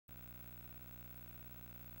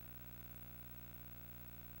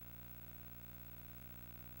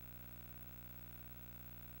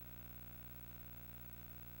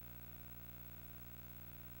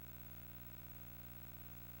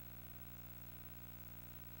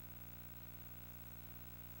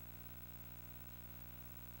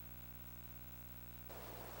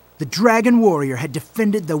the Dragon Warrior had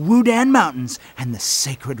defended the Wudan Mountains and the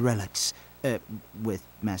sacred relics. With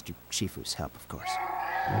Master Shifu's help, of course.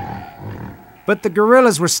 But the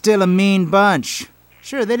guerrillas were still a mean bunch.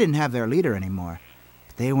 Sure, they didn't have their leader anymore,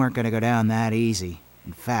 but they weren't going to go down that easy.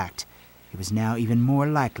 In fact, it was now even more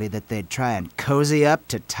likely that they'd try and cozy up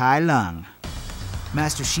to Tai Lung.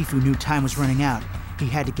 Master Shifu knew time was running out. He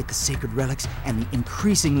had to get the sacred relics and the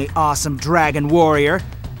increasingly awesome Dragon Warrior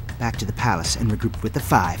back to the palace and regroup with the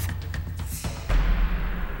Five.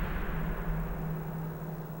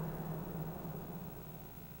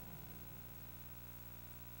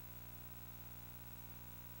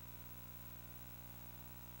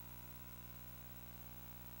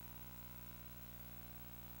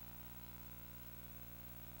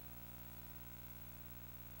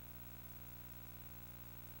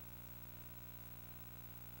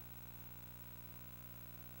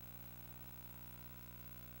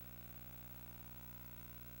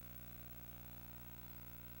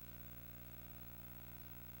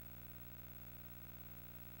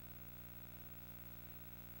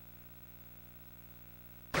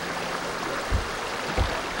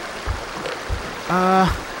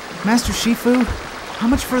 Master Shifu, how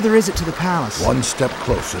much further is it to the palace? One step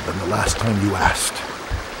closer than the last time you asked.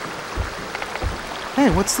 Hey,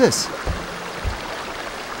 what's this?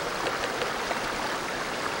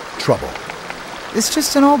 Trouble. It's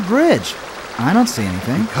just an old bridge. I don't see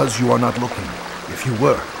anything. Because you are not looking. If you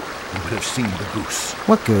were, you would have seen the goose.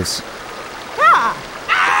 What goose? Ah!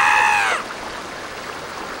 Ah!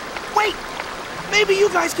 Wait! Maybe you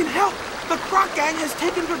guys can help. The Croc Gang has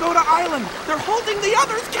taken Pagoda Island. They're holding the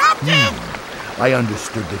others captive! I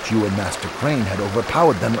understood that you and Master Crane had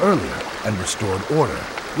overpowered them earlier and restored order.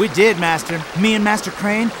 We did, Master. Me and Master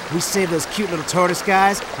Crane, we saved those cute little tortoise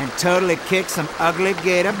guys and totally kicked some ugly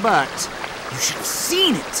gator butt. You should have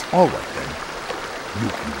seen it. All right, then. You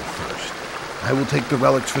can go first. I will take the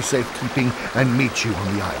relics for safekeeping and meet you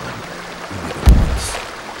on the island. We leave at once.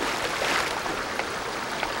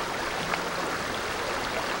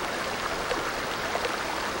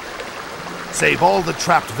 Save all the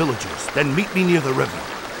trapped villagers, then meet me near the river.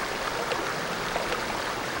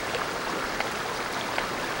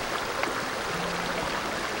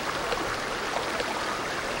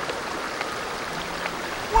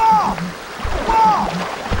 Whoa! Whoa!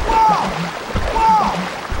 Whoa! Whoa!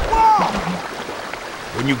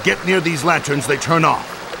 Whoa! When you get near these lanterns, they turn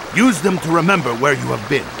off. Use them to remember where you have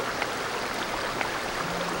been.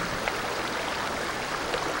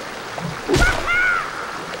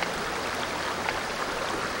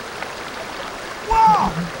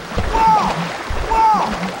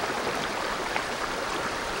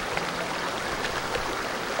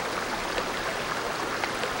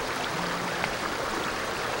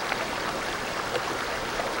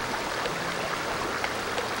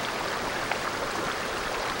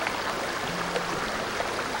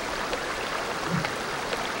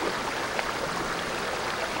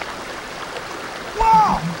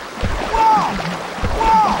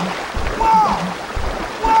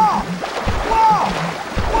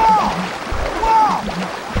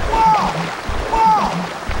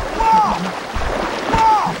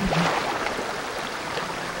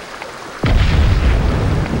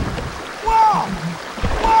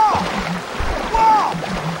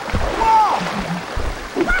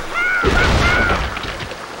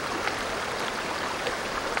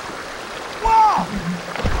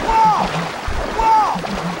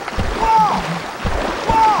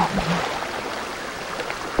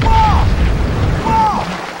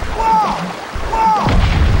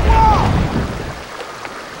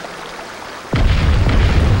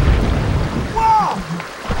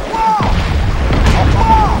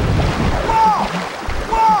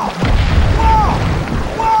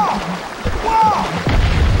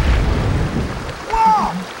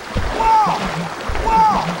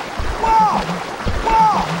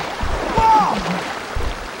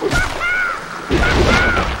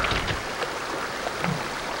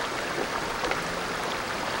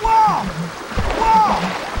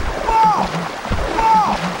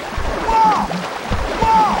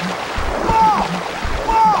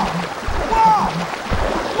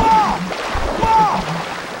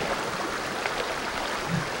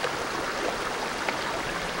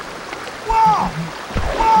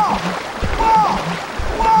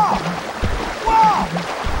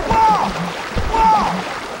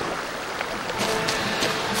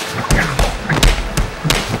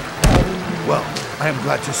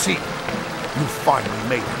 Glad to see you. You finally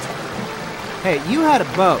made it. Hey, you had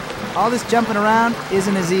a boat. All this jumping around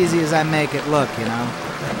isn't as easy as I make it look, you know?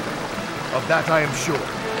 Of that I am sure.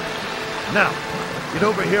 Now, get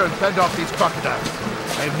over here and fend off these crocodiles.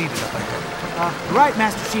 I am needed up ahead. Right,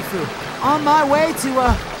 Master Shifu. On my way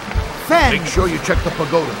to, Fen. Make sure you check the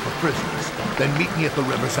pagoda for prisoners. Then meet me at the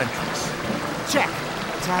river's entrance. Check.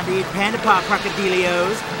 Time to eat Panda Paw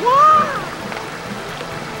crocodilios. Wah!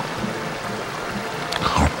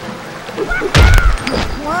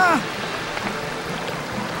 Wah! Wah!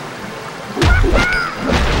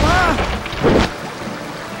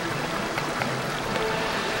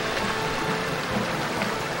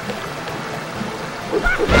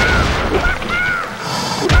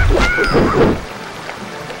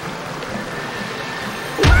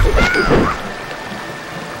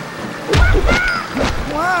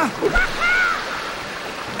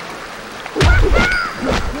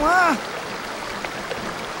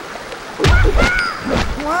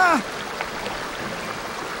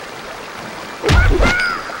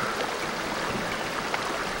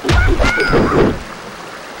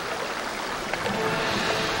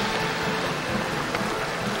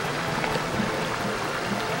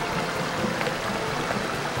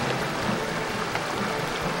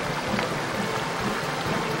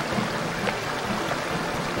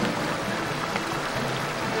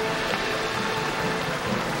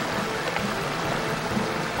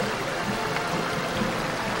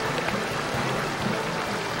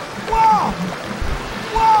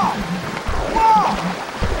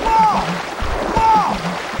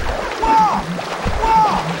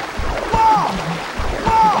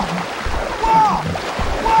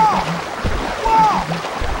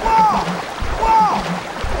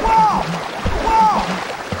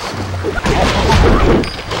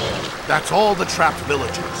 That's all the trapped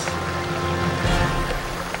villagers.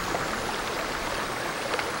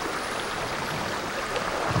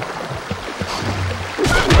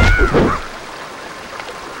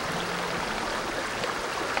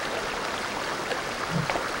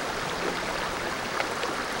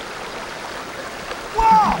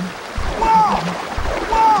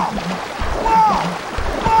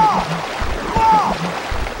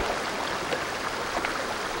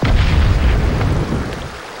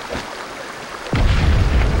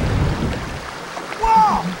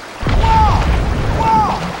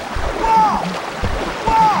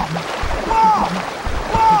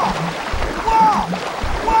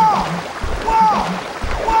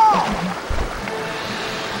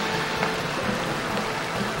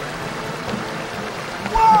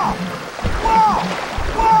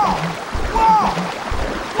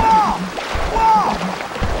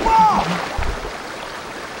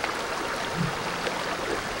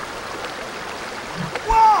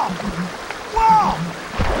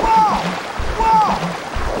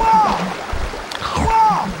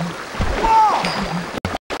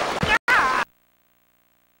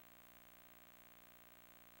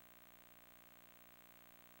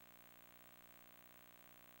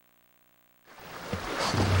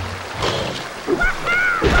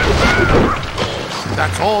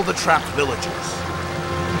 That's all the trapped villagers.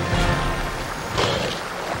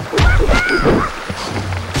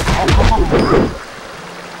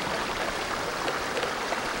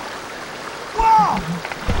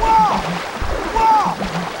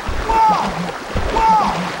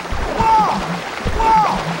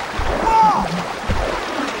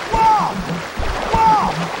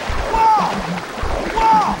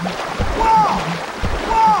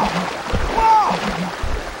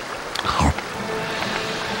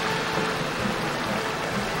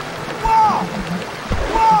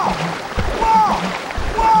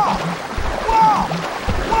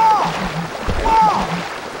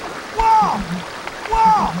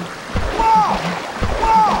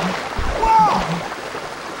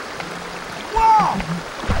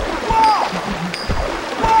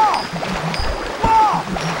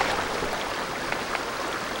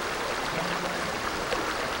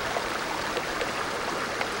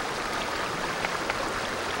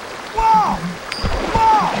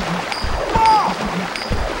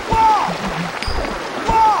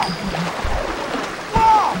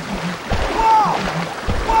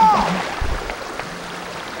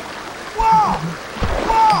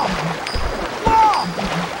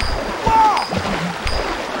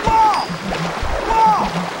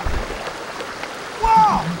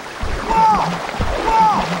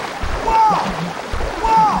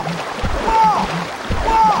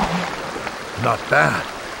 Not bad.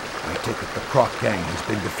 I take it the Croc gang has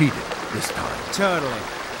been defeated this time. Totally.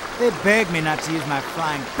 They begged me not to use my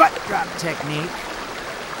flying butt drop technique.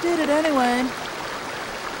 Did it anyway.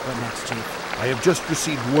 What next, Chief? I have just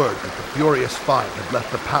received word that the Furious Five have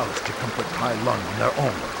left the palace to comfort Tai Lung on their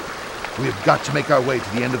own. We have got to make our way to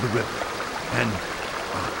the end of the river. And,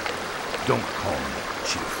 don't call me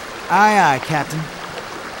Chief. Aye, aye, Captain.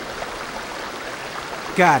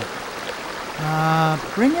 Got it.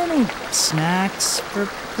 Bring any snacks for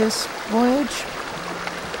this voyage?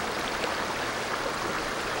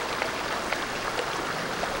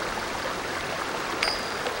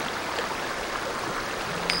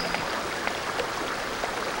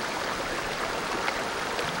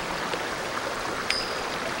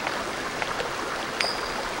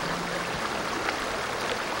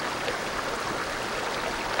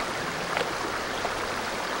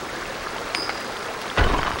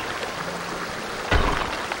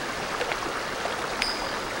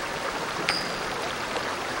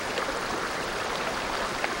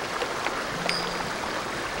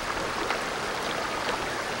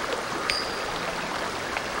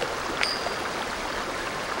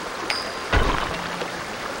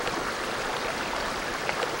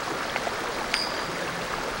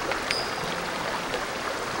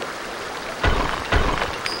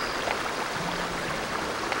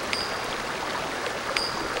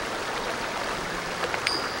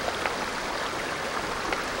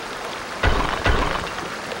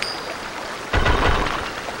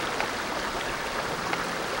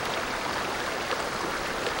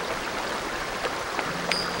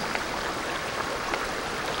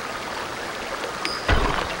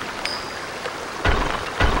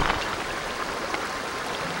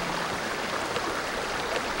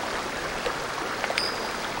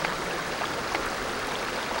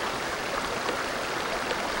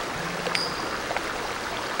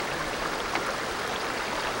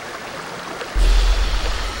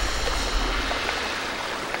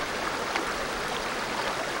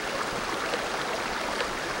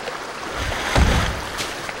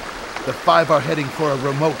 The five are heading for a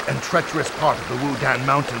remote and treacherous part of the Wudan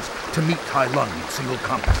Mountains to meet Tai Lung in single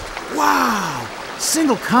combat. Wow!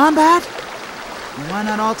 Single combat? Why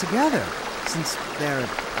not all together? Since they're,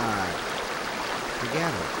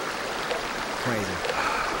 together. Crazy.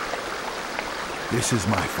 This is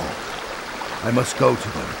my fault. I must go to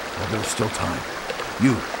them while there's still time.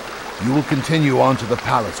 You will continue on to the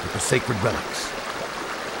palace with the sacred relics.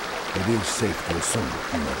 It is safe to assume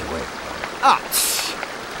you know the way.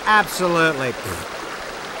 Absolutely.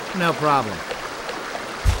 No problem.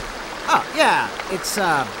 Oh, yeah, it's,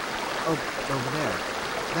 over there.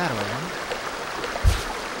 That way, huh?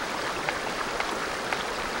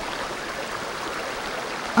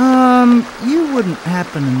 You wouldn't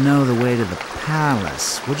happen to know the way to the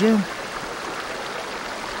palace, would you?